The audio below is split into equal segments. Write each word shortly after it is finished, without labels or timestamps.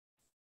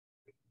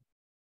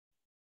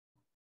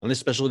On this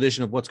special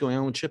edition of What's Going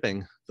On with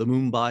Shipping, the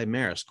Mumbai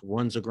Maersk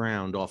runs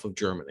aground off of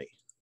Germany.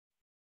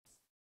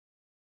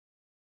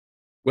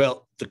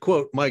 Well, to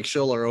quote Mike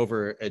Schiller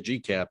over at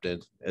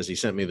G-Captain, as he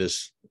sent me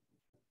this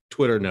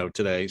Twitter note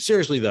today,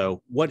 seriously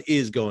though, what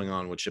is going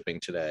on with shipping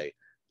today?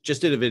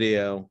 Just did a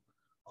video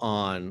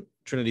on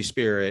Trinity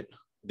Spirit,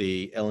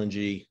 the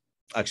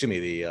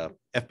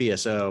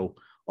FPSO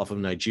off of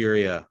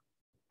Nigeria,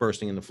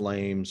 bursting into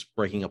flames,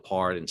 breaking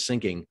apart and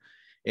sinking,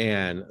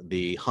 and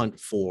the hunt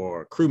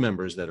for crew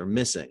members that are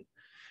missing.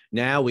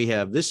 Now we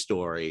have this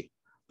story.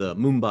 The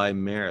Mumbai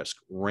Maersk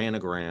ran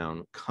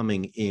aground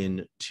coming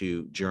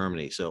into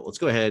Germany. So let's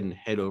go ahead and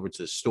head over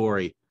to the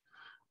story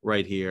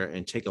right here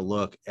and take a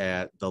look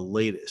at the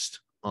latest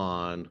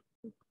on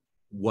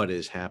what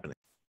is happening.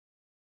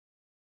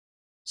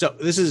 So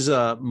this is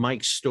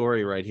Mike's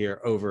story right here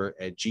over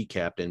at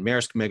G-Captain.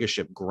 Maersk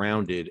Megaship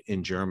grounded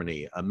in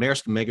Germany. A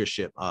Maersk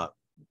Megaship,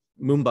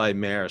 Mumbai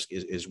Maersk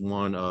is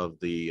one of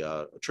the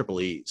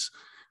Triple E's,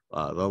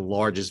 the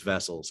largest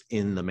vessels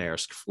in the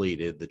Maersk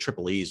fleet. The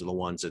Triple E's are the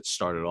ones that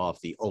started off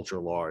the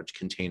ultra-large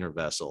container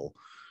vessel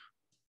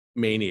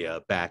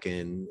mania back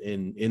in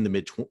the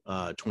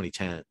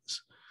mid-2010s.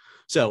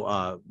 So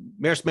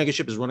Maersk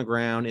Megaship is run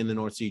aground in the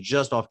North Sea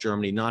just off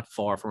Germany, not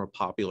far from a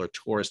popular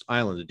tourist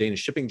island. The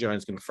Danish shipping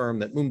giants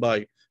confirmed that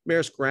Mumbai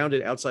Maersk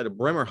grounded outside of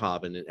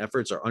Bremerhaven, and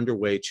efforts are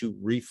underway to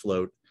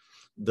refloat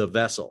the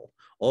vessel.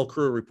 All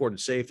crew are reported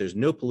safe. There's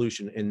no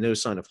pollution and no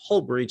sign of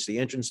hull breach. The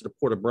entrance to the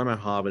port of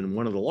Bremerhaven,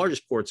 one of the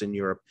largest ports in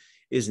Europe,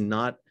 is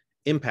not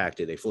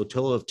impacted. A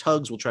flotilla of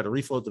tugs will try to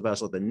refloat the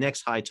vessel at the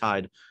next high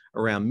tide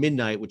around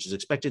midnight, which is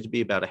expected to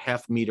be about a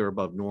half meter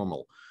above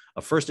normal.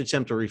 A first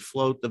attempt to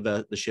refloat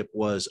the ship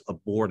was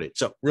aborted.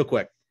 So real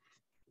quick,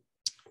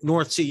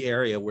 North Sea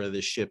area where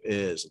this ship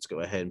is, let's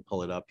go ahead and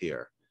pull it up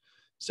here.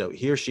 So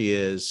here she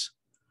is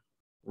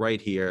right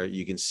here.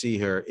 You can see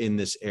her in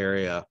this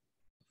area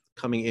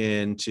coming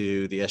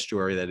into the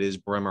estuary that is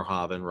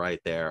Bremerhaven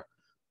right there.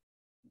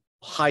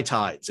 High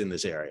tides in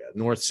this area.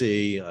 North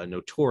Sea,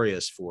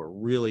 notorious for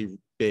really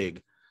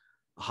big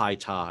high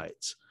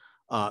tides.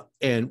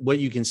 And what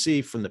you can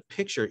see from the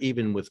picture,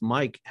 even with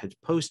Mike had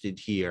posted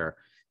here,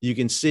 you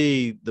can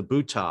see the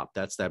boot top.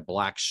 That's that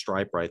black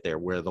stripe right there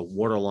where the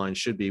waterline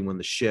should be when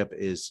the ship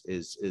is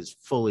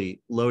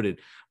fully loaded.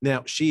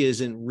 Now, she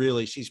isn't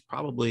really, she's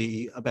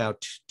probably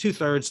about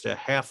 2/3 to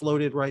half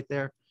loaded right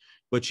there,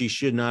 but she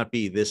should not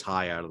be this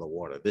high out of the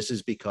water. This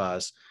is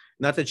because,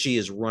 not that she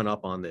has run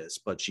up on this,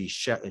 but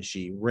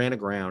she ran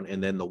aground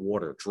and then the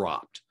water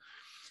dropped.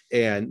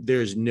 And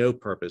there's no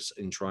purpose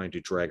in trying to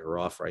drag her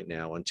off right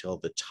now until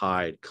the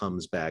tide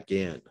comes back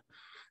in.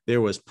 There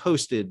was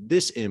posted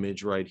this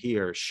image right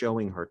here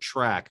showing her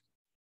track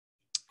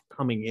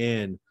coming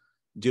in,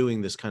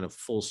 doing this kind of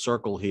full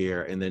circle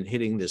here, and then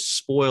hitting this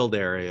spoiled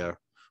area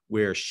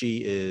where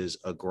she is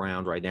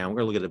aground right now.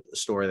 We're going to look at a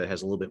story that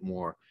has a little bit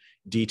more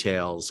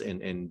details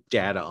and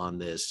data on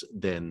this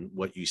than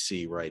what you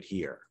see right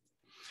here.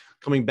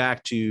 Coming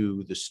back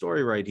to the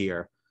story right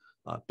here,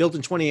 built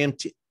in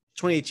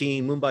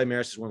 2018, Mumbai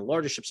Maersk is one of the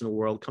largest ships in the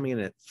world, coming in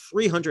at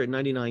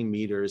 399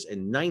 meters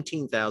and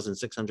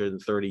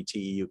 19,630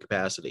 TEU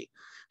capacity.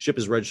 Ship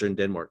is registered in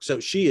Denmark. So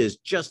she is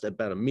just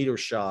about a meter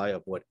shy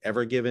of what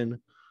Ever Given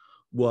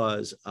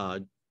was,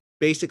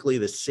 basically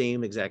the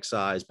same exact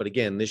size. But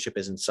again, this ship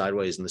isn't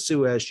sideways in the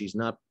Suez. She's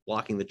not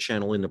blocking the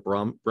channel into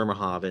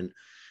Bremerhaven.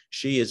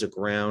 She is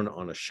aground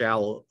on a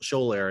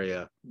shoal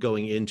area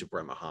going into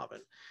Bremerhaven.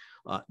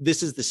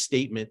 This is the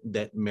statement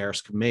that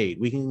Maersk made.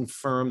 We can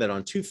confirm that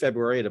on 2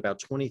 February at about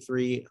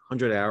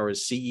 2300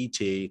 hours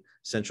CET,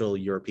 Central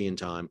European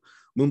Time,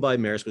 Mumbai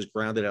Maersk was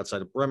grounded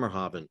outside of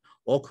Bremerhaven.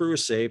 All crew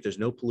is safe. There's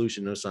no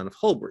pollution, no sign of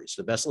hull breach.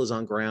 The vessel is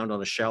on ground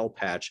on a shallow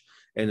patch,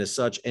 and as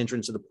such,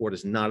 entrance to the port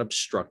is not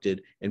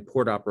obstructed, and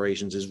port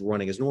operations is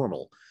running as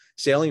normal.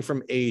 Sailing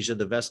from Asia,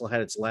 the vessel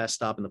had its last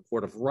stop in the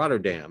port of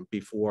Rotterdam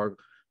before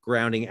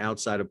grounding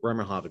outside of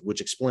Bremerhaven, which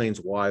explains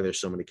why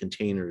there's so many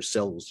containers,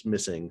 cells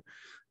missing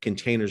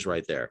containers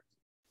right there.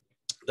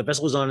 The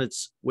vessel was on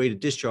its way to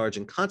discharge,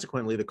 and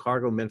consequently, the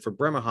cargo meant for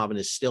Bremerhaven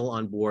is still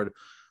on board,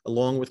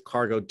 along with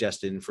cargo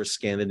destined for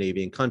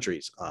Scandinavian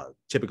countries.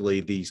 Typically,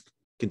 these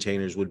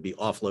containers would be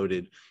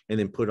offloaded and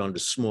then put onto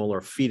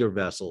smaller feeder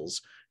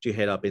vessels to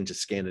head up into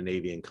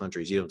Scandinavian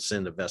countries. You don't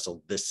send a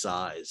vessel this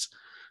size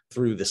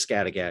through the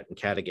Skattaghat and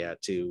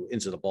Kattegat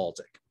into the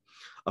Baltic.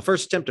 A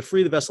first attempt to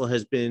free the vessel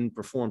has been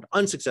performed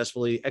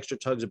unsuccessfully. Extra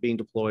tugs are being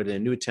deployed, and a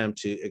new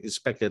attempt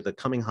expected the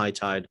coming high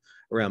tide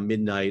around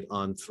midnight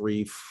on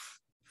 3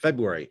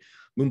 February.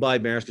 Mumbai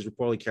Maersk is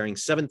reportedly carrying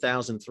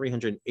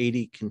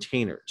 7,380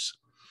 containers.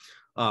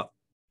 And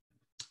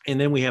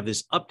then we have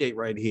this update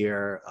right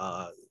here.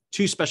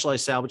 2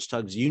 specialized salvage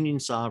tugs, Union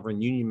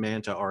Sovereign, Union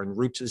Manta, are en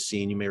route to the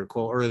scene. You may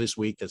recall earlier this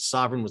week that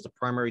Sovereign was the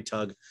primary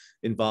tug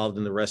involved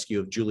in the rescue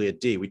of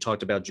Juliet D. We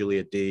talked about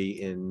Juliet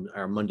D in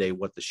our Monday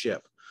What the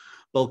Ship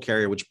bulk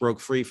carrier, which broke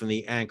free from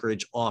the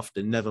anchorage off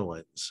the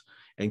Netherlands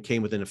and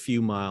came within a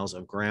few miles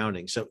of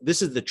grounding. So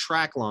this is the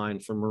track line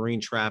for marine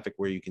traffic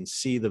where you can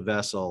see the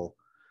vessel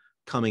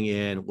coming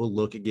in. We'll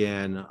look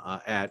again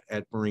at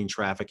marine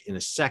traffic in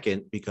a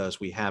second because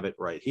we have it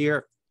right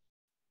here.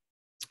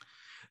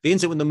 The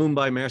incident with the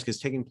Mumbai Maersk is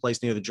taking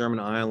place near the German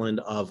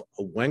island of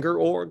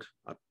Wengerorg.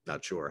 I'm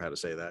not sure how to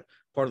say that.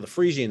 Part of the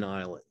Frisian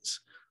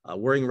Islands.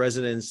 Worrying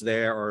residents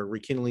there are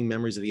rekindling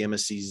memories of the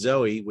MSC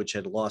Zoe, which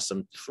had lost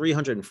some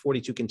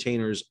 342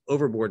 containers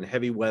overboard in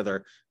heavy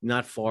weather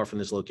not far from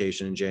this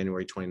location in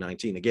January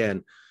 2019.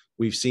 Again,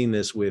 we've seen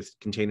this with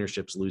container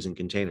ships losing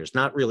containers.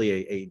 Not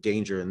really a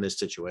danger in this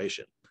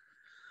situation.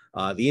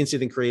 The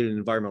incident created an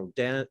environmental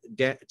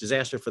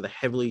disaster for the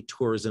heavily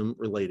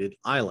tourism-related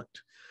island.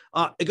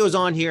 It goes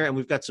on here, and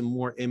we've got some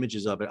more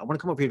images of it. I want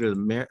to come up here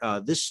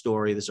to this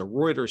story. This is a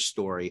Reuters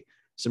story.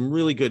 Some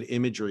really good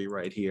imagery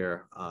right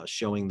here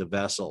showing the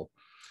vessel.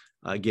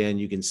 Again,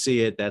 you can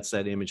see it. That's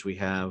that image we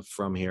have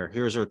from here.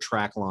 Here's our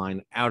track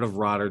line out of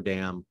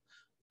Rotterdam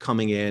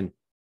coming in,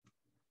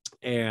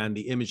 and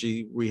the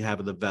imagery we have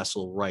of the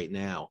vessel right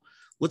now.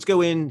 Let's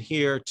go in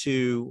here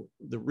to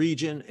the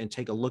region and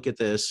take a look at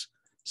this.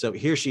 So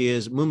here she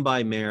is,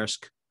 Mumbai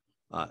Maersk.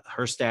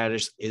 Her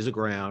status is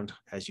aground,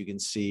 as you can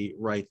see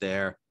right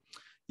there.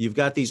 You've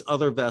got these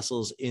other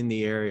vessels in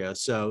the area.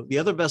 So the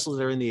other vessels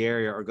that are in the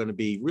area are going to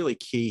be really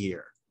key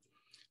here.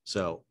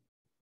 So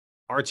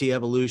RT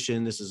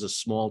Evolution, this is a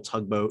small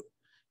tugboat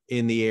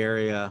in the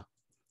area.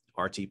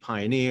 RT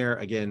Pioneer,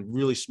 again,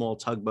 really small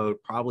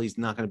tugboat, probably is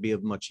not going to be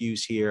of much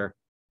use here.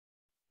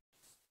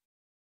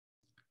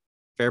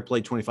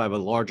 Fairplay 25, a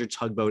larger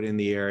tugboat in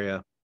the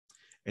area.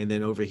 And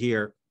then over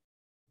here,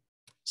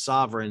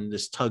 Sovereign,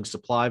 this tug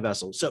supply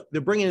vessel. So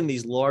they're bringing in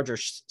these larger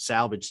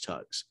salvage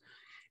tugs.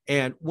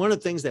 And one of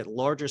the things that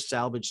larger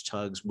salvage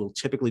tugs will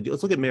typically do,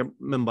 let's look at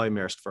Mumbai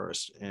Maersk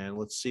first, and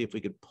let's see if we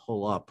could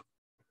pull up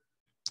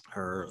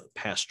her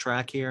past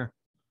track here.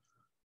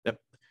 Yep.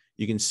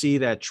 You can see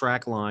that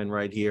track line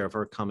right here of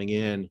her coming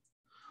in.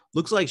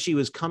 Looks like she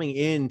was coming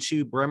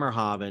into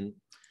Bremerhaven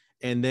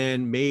and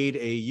then made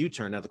a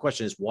U-turn. Now, the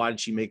question is, why did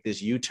she make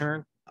this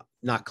U-turn?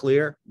 Not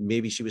clear.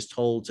 Maybe she was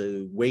told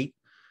to wait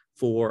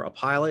for a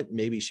pilot.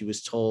 Maybe she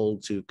was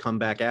told to come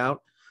back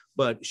out.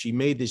 But she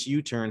made this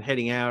U-turn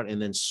heading out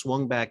and then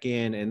swung back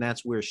in, and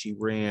that's where she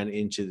ran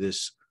into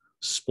this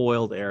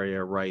spoiled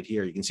area right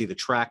here. You can see the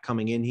track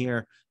coming in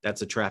here.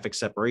 That's a traffic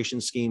separation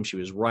scheme. She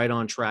was right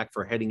on track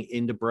for heading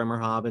into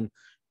Bremerhaven,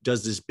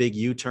 does this big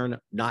U-turn.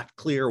 Not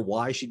clear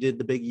why she did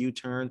the big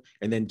U-turn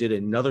and then did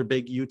another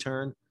big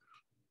U-turn.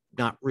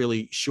 Not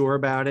really sure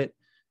about it.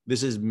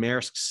 This is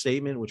Maersk's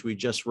statement, which we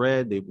just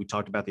read. We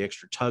talked about the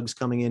extra tugs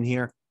coming in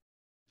here.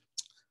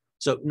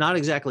 So not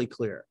exactly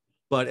clear.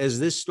 But as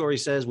this story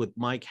says with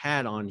Mike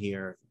Had on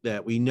here,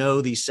 that we know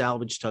these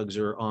salvage tugs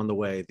are on the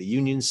way. The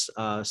Union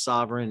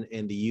Sovereign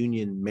and the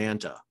Union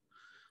Manta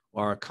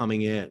are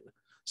coming in.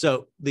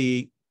 So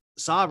the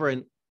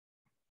Sovereign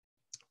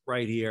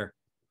right here,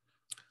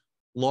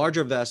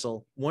 larger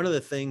vessel, one of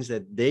the things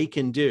that they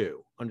can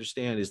do,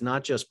 understand, is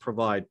not just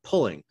provide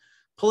pulling.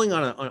 Pulling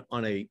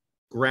on a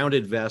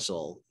grounded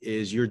vessel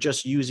is you're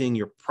just using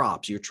your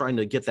props. You're trying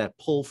to get that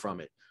pull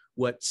from it.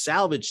 What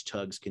salvage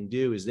tugs can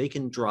do is they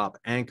can drop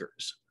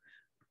anchors,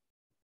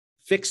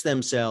 fix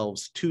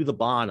themselves to the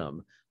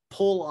bottom,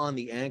 pull on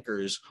the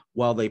anchors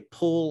while they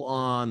pull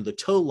on the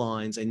tow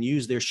lines and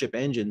use their ship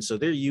engine. So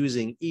they're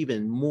using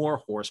even more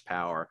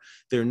horsepower.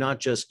 They're not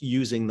just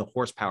using the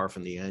horsepower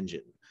from the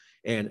engine.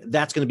 And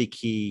that's going to be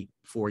key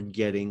for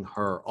getting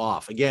her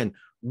off. Again,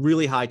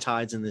 really high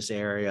tides in this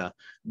area.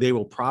 They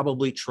will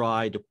probably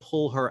try to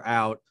pull her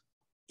out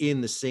in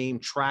the same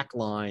track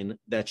line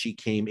that she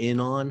came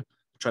in on.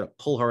 Try to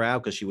pull her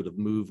out because she would have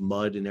moved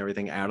mud and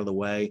everything out of the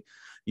way.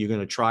 You're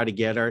going to try to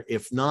get her.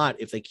 If not,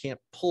 if they can't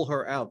pull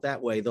her out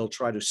that way, they'll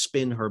try to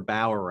spin her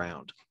bow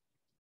around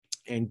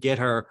and get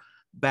her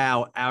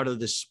bow out of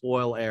the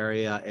spoil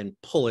area and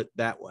pull it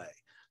that way.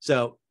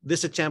 So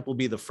this attempt will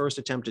be the first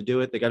attempt to do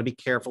it. They got to be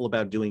careful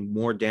about doing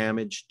more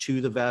damage to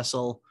the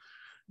vessel.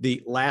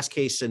 The last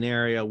case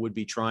scenario would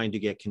be trying to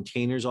get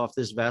containers off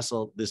this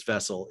vessel. This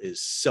vessel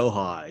is so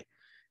high.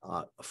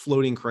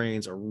 Floating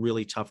cranes are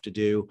really tough to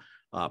do.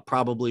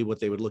 Probably what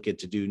they would look at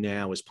to do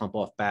now is pump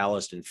off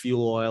ballast and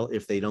fuel oil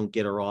if they don't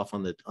get her off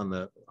on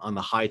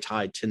the high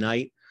tide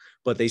tonight.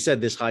 But they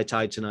said this high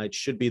tide tonight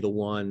should be the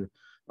one.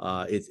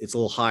 It's a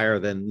little higher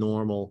than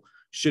normal.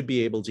 Should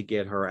be able to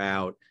get her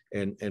out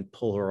and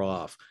pull her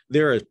off.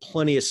 There is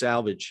plenty of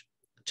salvage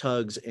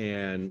tugs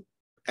and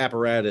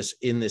apparatus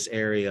in this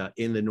area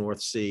in the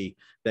North Sea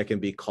that can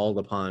be called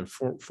upon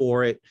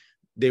for it.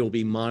 They will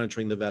be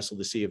monitoring the vessel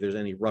to see if there's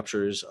any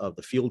ruptures of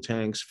the fuel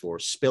tanks for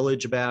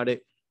spillage about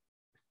it.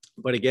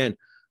 But again,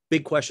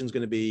 big question is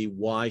going to be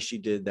why she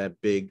did that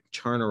big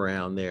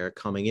turnaround there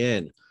coming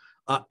in.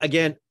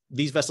 Again,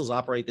 these vessels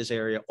operate this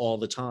area all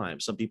the time.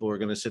 Some people are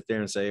going to sit there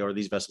and say, are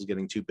these vessels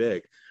getting too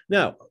big?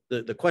 No,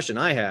 the question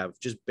I have,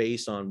 just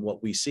based on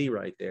what we see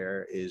right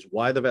there, is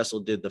why the vessel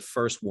did the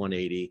first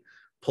 180,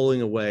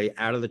 pulling away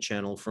out of the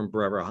channel from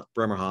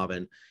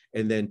Bremerhaven,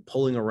 and then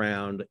pulling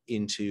around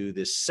into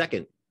this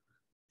second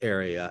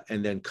area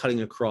and then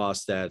cutting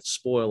across that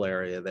spoil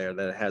area there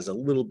that has a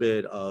little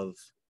bit of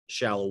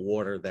shallow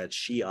water that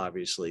she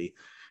obviously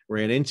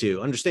ran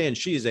into. Understand,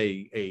 she is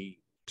a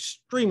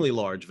extremely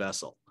large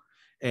vessel,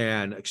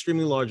 and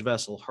extremely large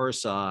vessel her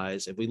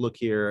size. If we look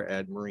here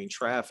at marine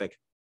traffic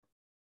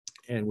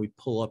and we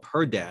pull up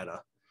her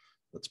data,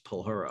 let's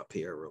pull her up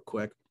here real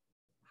quick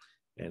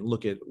and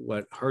look at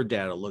what her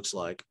data looks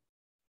like.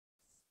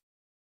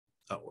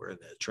 Oh, we're in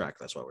the track.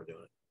 That's why we're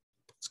doing it.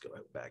 Let's go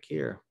back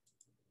here.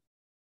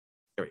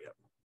 There we go.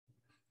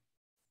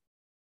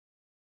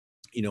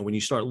 You know, when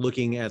you start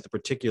looking at the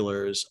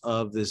particulars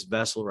of this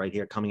vessel right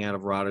here coming out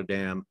of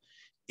Rotterdam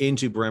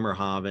into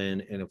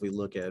Bremerhaven, and if we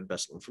look at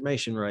vessel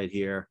information right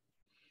here,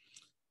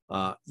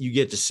 you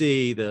get to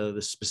see the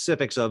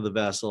specifics of the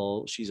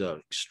vessel. She's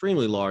an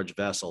extremely large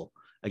vessel.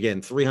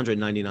 Again,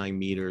 399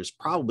 meters,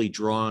 probably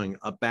drawing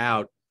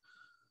about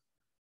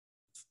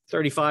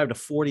 35 to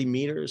 40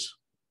 meters.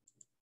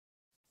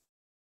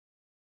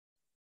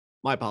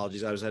 My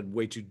apologies, I was had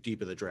way too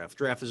deep of the draft.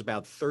 Draft is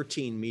about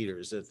 13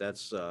 meters.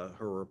 That's her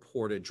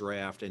reported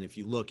draft. And if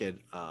you look at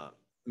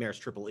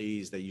Maersk Triple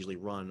E's, they usually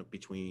run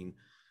between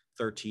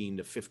 13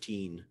 to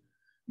 15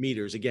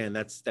 meters. Again,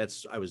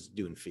 that's I was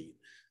doing feet.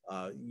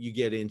 You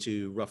get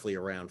into roughly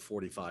around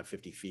 45,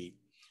 50 feet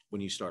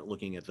when you start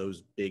looking at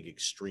those big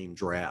extreme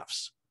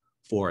drafts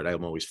for it.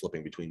 I'm always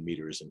flipping between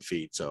meters and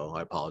feet, so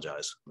I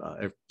apologize.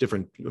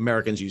 Different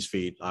Americans use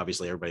feet.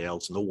 Obviously, everybody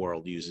else in the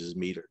world uses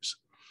meters.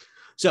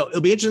 So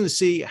it'll be interesting to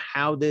see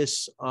how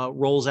this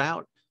rolls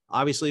out.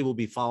 Obviously, we'll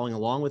be following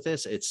along with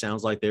this. It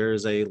sounds like there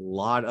is a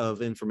lot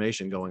of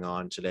information going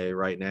on today,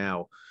 right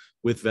now,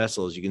 with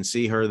vessels. You can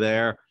see her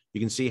there. You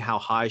can see how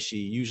high she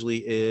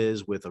usually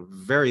is with a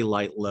very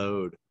light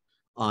load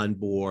on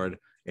board.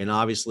 And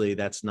obviously,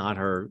 that's not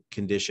her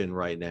condition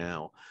right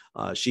now.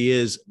 She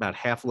is about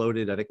half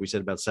loaded. I think we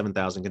said about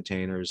 7,000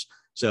 containers.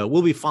 So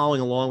we'll be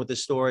following along with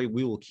this story.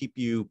 We will keep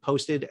you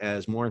posted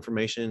as more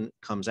information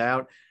comes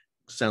out.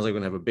 Sounds like we're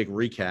going to have a big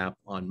recap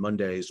on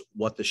Monday's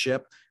What the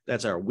Ship.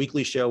 That's our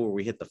weekly show where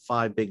we hit the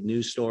 5 big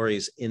news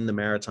stories in the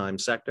maritime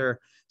sector.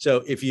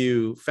 So if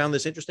you found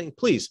this interesting,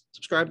 please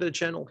subscribe to the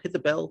channel, hit the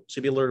bell so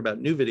you'll be alerted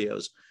about new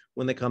videos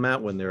when they come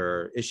out. When there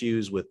are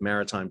issues with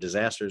maritime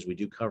disasters, we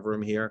do cover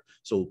them here.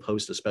 So we'll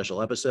post a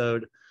special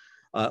episode.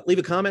 Leave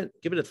a comment,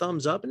 give it a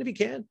thumbs up, and if you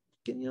can,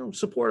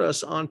 support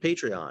us on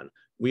Patreon.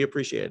 We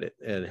appreciate it.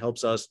 It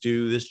helps us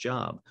do this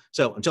job.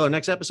 So until our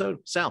next episode,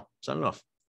 Sal, signing off.